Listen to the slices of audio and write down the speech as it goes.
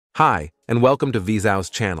Hi, and welcome to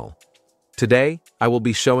Vizau's channel. Today, I will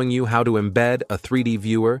be showing you how to embed a 3D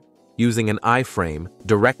viewer using an iframe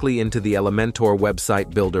directly into the Elementor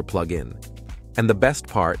website builder plugin. And the best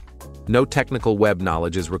part, no technical web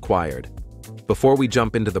knowledge is required. Before we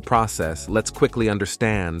jump into the process, let's quickly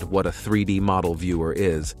understand what a 3D model viewer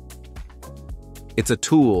is. It's a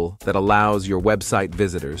tool that allows your website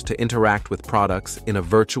visitors to interact with products in a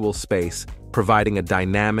virtual space, providing a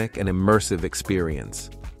dynamic and immersive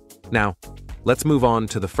experience. Now, let's move on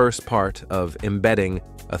to the first part of embedding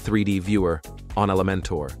a 3D viewer on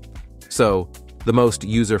Elementor. So, the most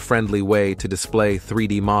user-friendly way to display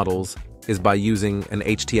 3D models is by using an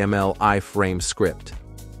HTML iframe script.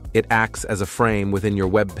 It acts as a frame within your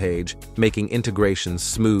web page, making integration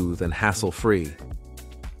smooth and hassle-free.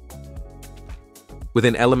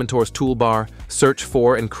 Within Elementor's toolbar, search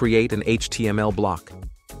for and create an HTML block.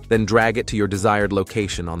 Then drag it to your desired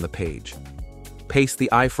location on the page. Paste the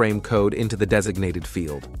iframe code into the designated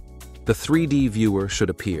field. The 3D viewer should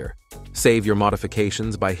appear. Save your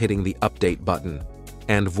modifications by hitting the Update button.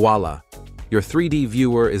 And voila! Your 3D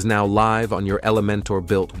viewer is now live on your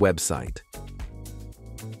Elementor-built website.